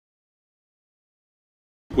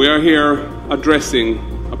We are here addressing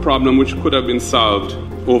a problem which could have been solved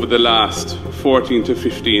over the last 14 to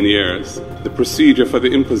 15 years. The procedure for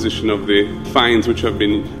the imposition of the fines which have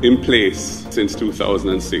been in place since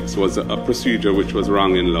 2006 was a procedure which was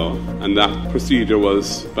wrong in law, and that procedure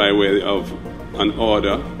was by way of an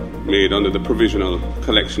order made under the Provisional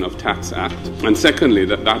Collection of Tax Act. And secondly,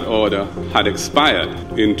 that order had expired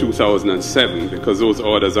in 2007 because those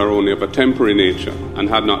orders are only of a temporary nature and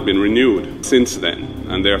had not been renewed since then,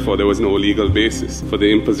 and therefore there was no legal basis for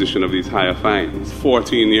the imposition of these higher fines.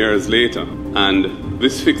 14 years later, and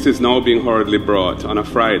this fix is now being hurriedly brought on a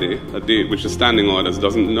Friday, a date which the standing orders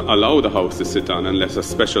doesn't allow the House to sit on unless a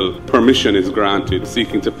special permission is granted,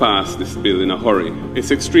 seeking to pass this bill in a hurry.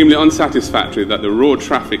 It's extremely unsatisfactory that the Road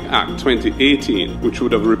Traffic Act 2018, which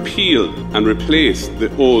would have repealed and replaced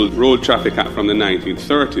the old Road Traffic Act from the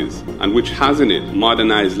 1930s, and which has in it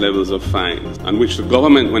modernized levels of fines, and which the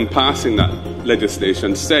government, when passing that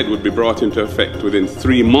legislation, said would be brought into effect within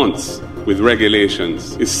 3 months with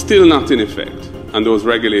regulations, is still not in effect. And those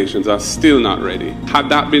regulations are still not ready. Had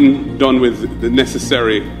that been done with the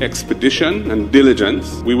necessary expedition and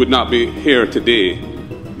diligence, we would not be here today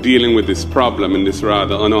dealing with this problem in this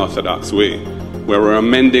rather unorthodox way, where we're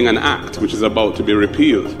amending an act which is about to be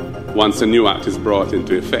repealed once a new act is brought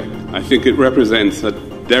into effect. I think it represents a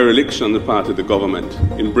dereliction on the part of the government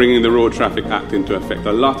in bringing the Road Traffic Act into effect.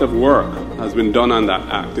 A lot of work has been done on that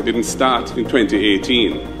act. It didn't start in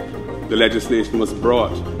 2018. The legislation was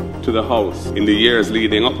brought to the House in the years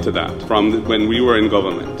leading up to that, from when we were in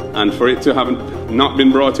government. And for it to have not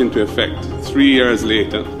been brought into effect 3 years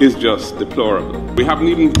later is just deplorable. We haven't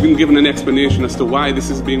even been given an explanation as to why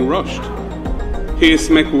this is being rushed.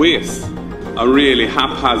 Haste make waste, a really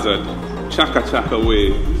haphazard, chaka-chaka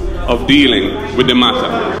way of dealing with the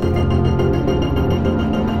matter.